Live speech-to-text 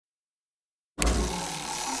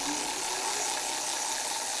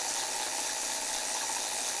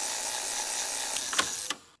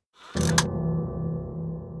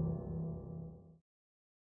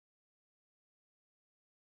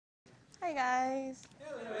Hi, guys.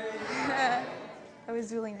 That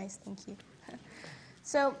was really nice, thank you.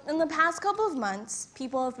 So, in the past couple of months,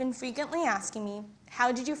 people have been frequently asking me,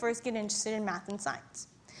 how did you first get interested in math and science?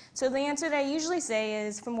 So the answer that I usually say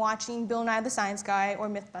is from watching Bill Nye the Science Guy or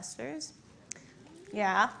Mythbusters.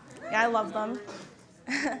 Yeah, I love them.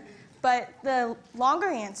 But the longer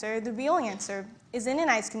answer, the real answer, is in an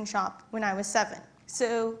ice cream shop when I was 7.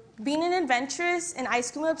 So being an adventurous and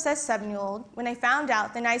ice cream obsessed 7-year-old, when I found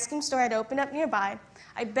out that an ice cream store had opened up nearby,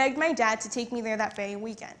 I begged my dad to take me there that very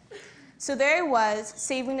weekend. So there I was,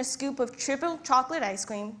 savoring a scoop of triple chocolate ice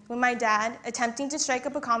cream, when my dad, attempting to strike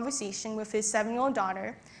up a conversation with his 7-year-old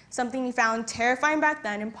daughter, something he found terrifying back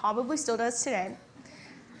then and probably still does today,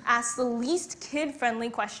 asked the least kid-friendly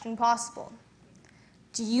question possible.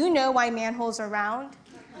 Do you know why manholes are round?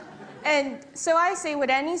 And so I say what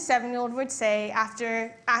any 7-year-old would say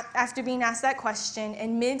after being asked that question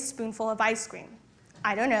in mid-spoonful of ice cream.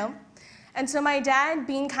 I don't know. And so my dad,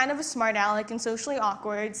 being kind of a smart aleck and socially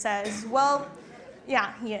awkward, says, well,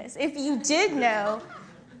 yeah, he is. If you did know,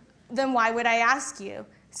 then why would I ask you?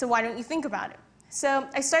 So why don't you think about it? So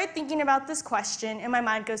I start thinking about this question, and my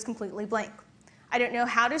mind goes completely blank. I don't know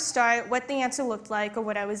how to start, what the answer looked like, or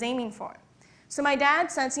what I was aiming for. So my dad,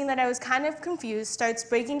 sensing that I was kind of confused, starts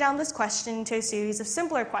breaking down this question into a series of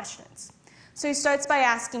simpler questions. So he starts by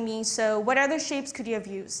asking me, so what other shapes could you have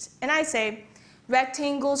used? And I say,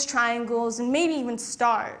 rectangles, triangles, and maybe even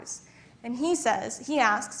stars. And he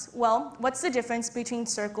asks, well, what's the difference between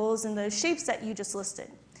circles and those shapes that you just listed?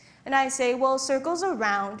 And I say, well, circles are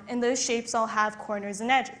round, and those shapes all have corners and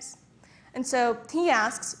edges. And so he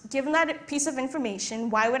asks, given that piece of information,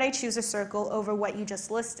 why would I choose a circle over what you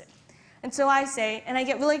just listed? And so I say, and I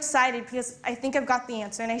get really excited because I think I've got the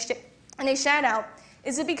answer, and I shout out,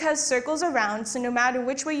 is it because circles are round, so no matter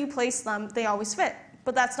which way you place them, they always fit?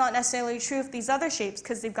 But that's not necessarily true of these other shapes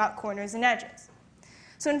because they've got corners and edges.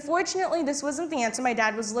 So unfortunately, this wasn't the answer my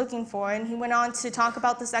dad was looking for, and he went on to talk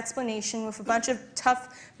about this explanation with a bunch of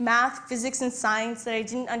tough math, physics, and science that I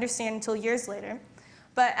didn't understand until years later.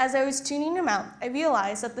 But as I was tuning him out, I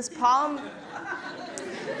realized that this problem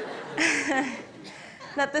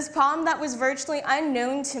that was virtually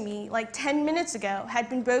unknown to me like 10 minutes ago had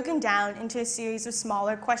been broken down into a series of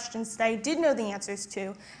smaller questions that I did know the answers to,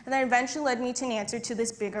 and that eventually led me to an answer to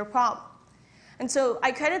this bigger problem. And so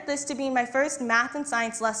I credit this to being my first math and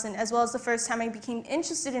science lesson, as well as the first time I became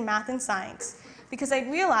interested in math and science, because I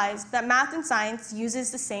realized that math and science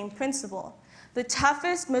uses the same principle. The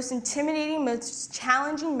toughest, most intimidating, most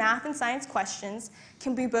challenging math and science questions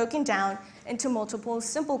can be broken down into multiple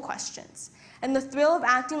simple questions. And the thrill of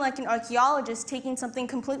acting like an archaeologist, taking something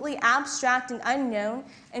completely abstract and unknown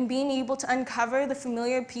and being able to uncover the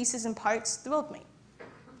familiar pieces and parts thrilled me.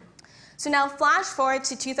 So now flash forward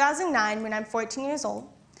to 2009 when I'm 14 years old.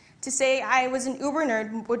 To say I was an uber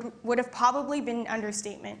nerd would have probably been an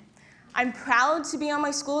understatement. I'm proud to be on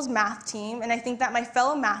my school's math team, and I think that my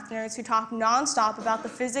fellow math nerds who talk nonstop about the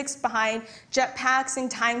physics behind jetpacks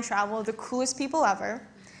and time travel are the coolest people ever.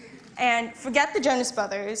 And forget the Jonas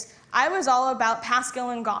Brothers, I was all about Pascal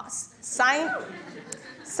and Gauss.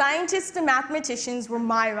 Scientists and mathematicians were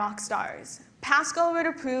my rock stars. Pascal wrote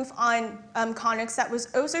a proof on conics that was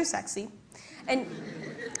oh so sexy. And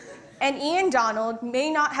Ian Donald may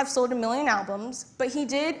not have sold 1 million albums, but he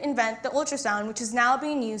did invent the ultrasound, which is now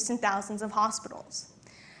being used in thousands of hospitals.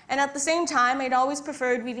 And at the same time, I'd always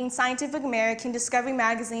preferred reading Scientific American, Discovery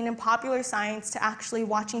Magazine, and Popular Science to actually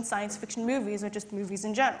watching science fiction movies, or just movies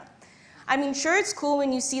in general. I mean, sure, it's cool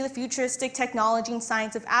when you see the futuristic technology and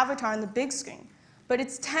science of Avatar on the big screen, but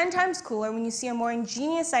it's 10 times cooler when you see a more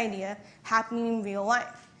ingenious idea happening in real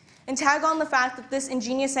life. And tag on the fact that this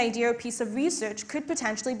ingenious idea or piece of research could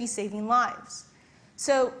potentially be saving lives.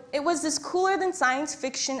 So it was this cooler than science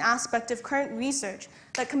fiction aspect of current research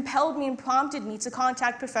that compelled me and prompted me to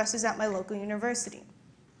contact professors at my local university.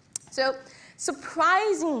 So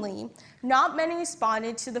surprisingly, not many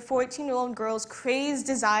responded to the 14-year-old girl's crazed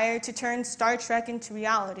desire to turn Star Trek into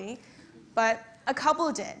reality, but a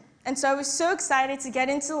couple did. And so I was so excited to get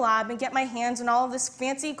into the lab and get my hands on all of this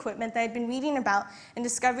fancy equipment that I'd been reading about in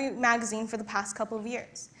Discovery Magazine for the past couple of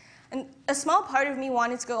years. And a small part of me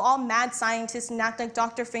wanted to go all mad scientist and act like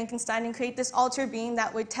Dr. Frankenstein and create this alter being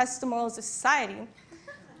that would test the morals of society.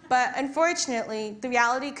 But unfortunately, the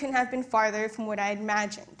reality couldn't have been farther from what I had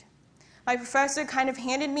imagined. My professor kind of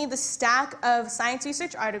handed me the stack of science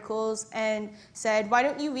research articles and said, why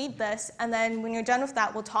don't you read this, and then when you're done with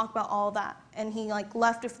that, we'll talk about all that. And he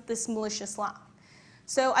left with this malicious laugh.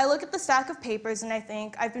 So I look at the stack of papers and I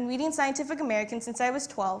think, I've been reading Scientific American since I was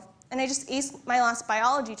 12, and I just aced my last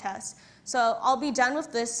biology test, so I'll be done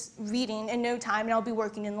with this reading in no time and I'll be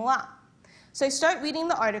working in the lab. So I start reading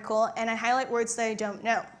the article, and I highlight words that I don't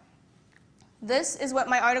know. This is what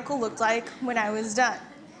my article looked like when I was done.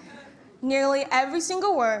 Nearly every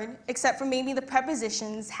single word, except for maybe the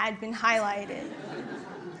prepositions, had been highlighted.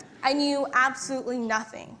 I knew absolutely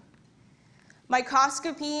nothing.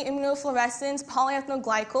 Microscopy, immunofluorescence,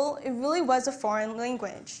 polyethnoglycol, it really was a foreign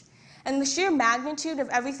language. And the sheer magnitude of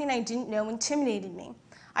everything I didn't know intimidated me.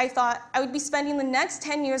 I thought I would be spending the next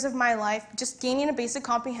 10 years of my life just gaining a basic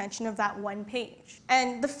comprehension of that one page.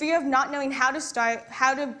 And the fear of not knowing how to start,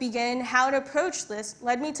 how to begin, how to approach this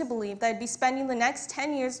led me to believe that I'd be spending the next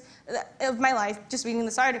 10 years of my life just reading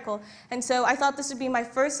this article. And so I thought this would be my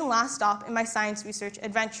first and last stop in my science research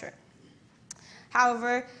adventure.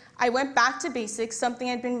 However, I went back to basics, something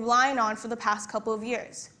I'd been relying on for the past couple of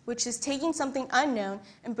years, which is taking something unknown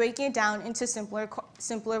and breaking it down into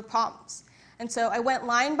simpler problems. And so I went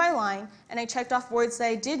line by line, and I checked off words that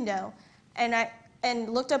I did know, and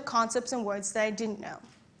looked up concepts and words that I didn't know.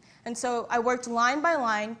 And so I worked line by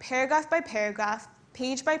line, paragraph by paragraph,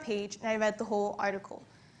 page by page, and I read the whole article.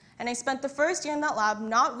 And I spent the first year in that lab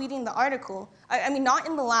not reading the article, not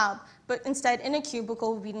in the lab, but instead in a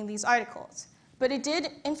cubicle reading these articles. But it did,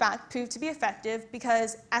 in fact, prove to be effective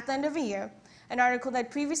because at the end of a year, an article that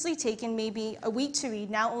had previously taken maybe a week to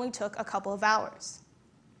read now only took a couple of hours.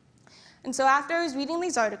 And so after I was reading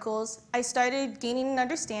these articles, I started gaining an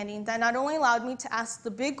understanding that not only allowed me to ask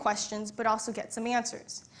the big questions, but also get some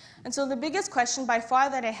answers. And so the biggest question by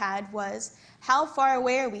far that I had was, how far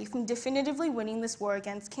away are we from definitively winning this war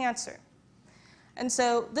against cancer? And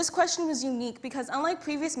so this question was unique because unlike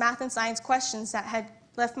previous math and science questions that had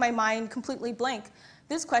left my mind completely blank,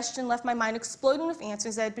 this question left my mind exploding with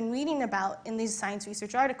answers that I'd been reading about in these science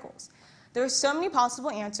research articles. There were so many possible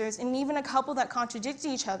answers, and even a couple that contradicted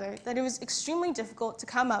each other, that it was extremely difficult to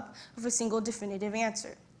come up with a single definitive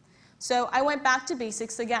answer. So I went back to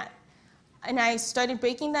basics again, and I started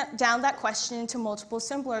breaking down that question into multiple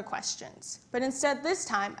simpler questions. But instead, this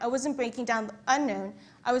time, I wasn't breaking down the unknown,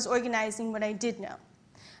 I was organizing what I did know.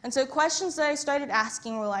 And so questions that I started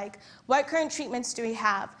asking were like, what current treatments do we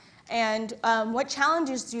have? And what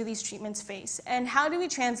challenges do these treatments face? And how do we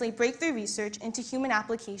translate breakthrough research into human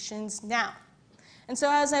applications now? And so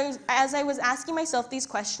as I was asking myself these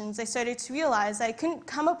questions, I started to realize I couldn't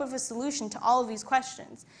come up with a solution to all of these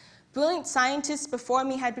questions. Brilliant scientists before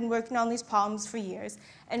me had been working on these problems for years,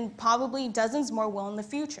 and probably dozens more will in the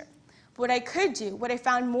future. But what I could do, what I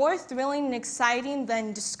found more thrilling and exciting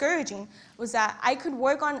than discouraging, was that I could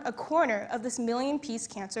work on a corner of this million-piece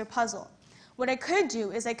cancer puzzle. What I could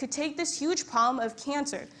do is I could take this huge problem of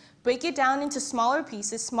cancer, break it down into smaller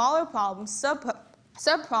pieces, smaller problems,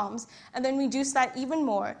 sub-problems, and then reduce that even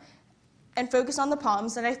more and focus on the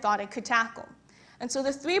problems that I thought I could tackle. And so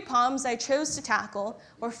the 3 problems I chose to tackle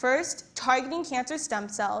were first, targeting cancer stem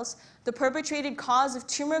cells, the perpetrated cause of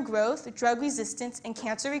tumor growth, drug resistance, and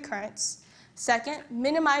cancer recurrence. Second,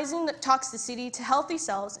 minimizing the toxicity to healthy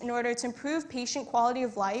cells in order to improve patient quality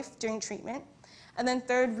of life during treatment. And then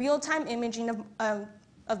third, real-time imaging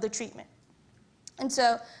of the treatment. And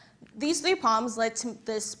so these 3 problems led to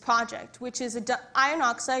this project, which is an iron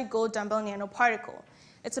oxide gold dumbbell nanoparticle.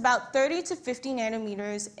 It's about 30 to 50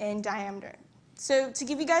 nanometers in diameter. So to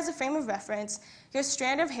give you guys a frame of reference, your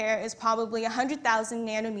strand of hair is probably 100,000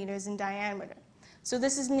 nanometers in diameter. So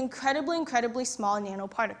this is an incredibly, incredibly small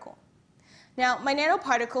nanoparticle. Now, my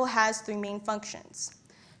nanoparticle has 3 main functions.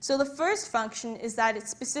 So the first function is that it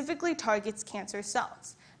specifically targets cancer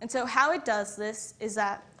cells. And so how it does this is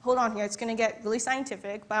that, hold on here, it's going to get really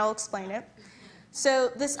scientific, but I'll explain it. So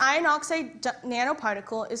this iron oxide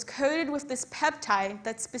nanoparticle is coated with this peptide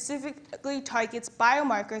that specifically targets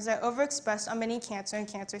biomarkers that are overexpressed on many cancer and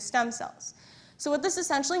cancer stem cells. So what this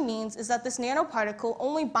essentially means is that this nanoparticle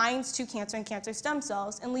only binds to cancer and cancer stem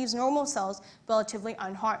cells and leaves normal cells relatively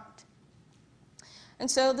unharmed. And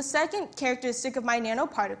so the second characteristic of my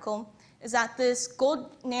nanoparticle is that this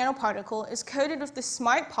gold nanoparticle is coated with this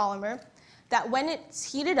smart polymer that when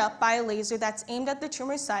it's heated up by a laser that's aimed at the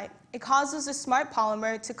tumor site, it causes the smart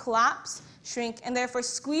polymer to collapse, shrink, and therefore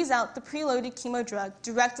squeeze out the preloaded chemo drug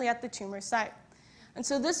directly at the tumor site. And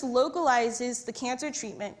so this localizes the cancer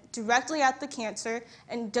treatment directly at the cancer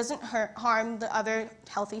and doesn't harm the other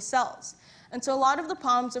healthy cells. And so a lot of the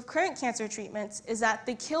problems of current cancer treatments is that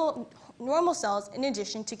they kill normal cells in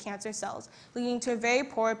addition to cancer cells, leading to a very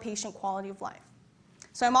poor patient quality of life.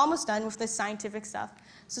 So I'm almost done with this scientific stuff.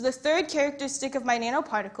 So the third characteristic of my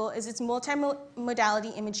nanoparticle is its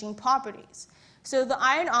multimodality imaging properties. So the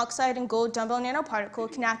iron oxide and gold dumbbell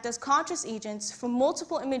nanoparticle can act as contrast agents for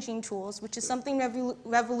multiple imaging tools, which is something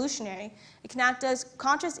revolutionary. It can act as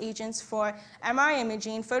contrast agents for MRI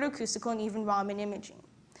imaging, photoacoustical, and even Raman imaging.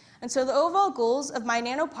 And so the overall goals of my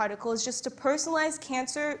nanoparticle is just to personalize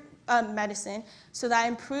cancer medicine so that it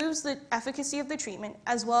improves the efficacy of the treatment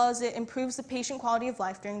as well as it improves the patient quality of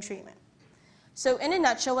life during treatment. So in a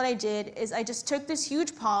nutshell, what I did is I just took this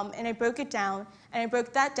huge problem and I broke it down, and I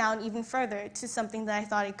broke that down even further to something that I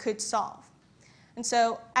thought it could solve. And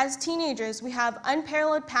so as teenagers, we have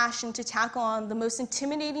unparalleled passion to tackle on the most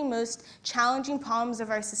intimidating, most challenging problems of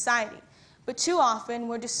our society. But too often,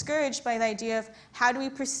 we're discouraged by the idea of how do we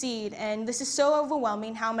proceed, and this is so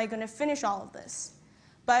overwhelming, how am I going to finish all of this?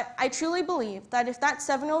 But I truly believe that if that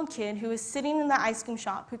 7-year-old kid who is sitting in the ice cream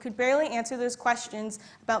shop, who could barely answer those questions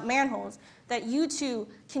about manholes, that you too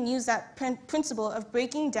can use that principle of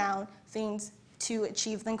breaking down things to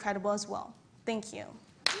achieve the incredible as well. Thank you.